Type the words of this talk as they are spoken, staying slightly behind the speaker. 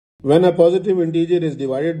When a positive integer is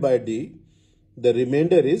divided by d, the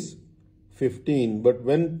remainder is 15. But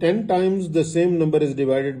when 10 times the same number is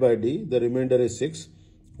divided by d, the remainder is 6.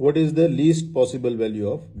 What is the least possible value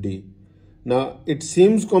of d? Now, it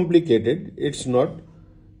seems complicated. It's not.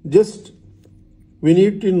 Just we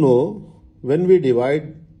need to know when we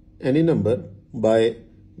divide any number by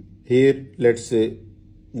here, let's say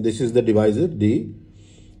this is the divisor d,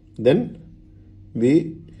 then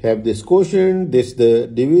we have this quotient, this the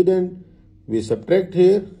dividend, we subtract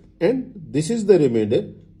here, and this is the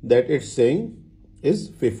remainder that it's saying is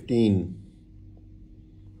 15.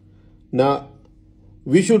 Now,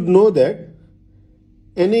 we should know that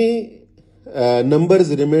any number's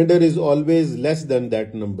remainder is always less than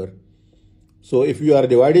that number. So if you are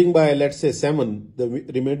dividing by, let's say 7, the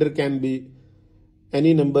remainder can be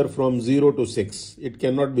any number from 0 to 6. It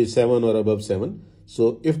cannot be 7 or above 7.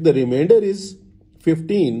 So if the remainder is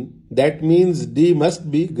 15, that means d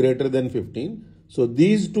must be greater than 15. So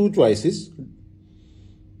these two choices,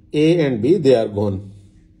 A and B, they are gone.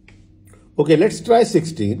 Okay, let's try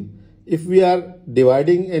 16. If we are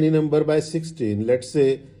dividing any number by 16, let's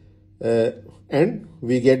say, and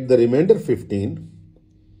we get the remainder 15,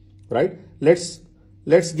 right?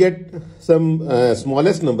 Let's get some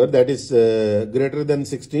smallest number that is greater than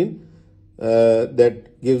 16,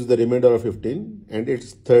 that gives the remainder of 15, and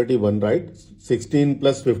it's 31, right? 16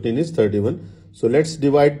 plus 15 is 31. So let's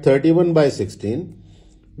divide 31 by 16.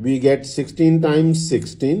 We get 16 times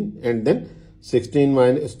 16, and then 16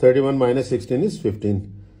 minus 31 minus 16 is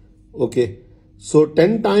 15. Okay, so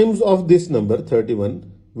 10 times of this number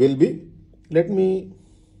 31 will be, let me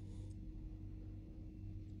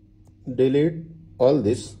delete all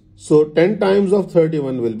this. So 10 times of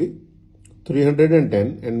 31 will be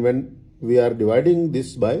 310, and when we are dividing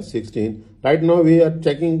this by 16, right now we are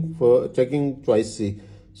checking choice C.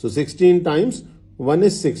 So 16 times 1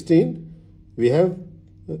 is 16, we have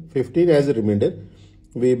 15 as a remainder.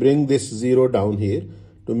 We bring this 0 down here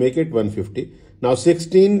to make it 150. Now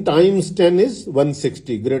 16 times 10 is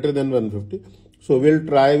 160, greater than 150. So we'll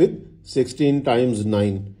try with 16 times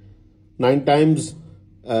 9. 9 times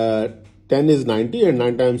 10 is 90, and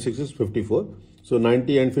 9 times 6 is 54. So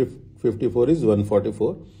 90 and 54 is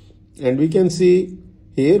 144. And we can see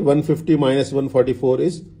here 150 minus 144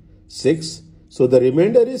 is 6. So the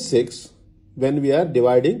remainder is 6 when we are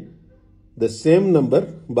dividing the same number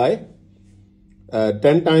by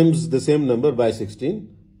 10 times the same number by 16.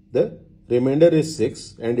 The remainder is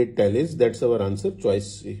 6, and it tallies. That's our answer,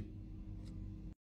 choice C.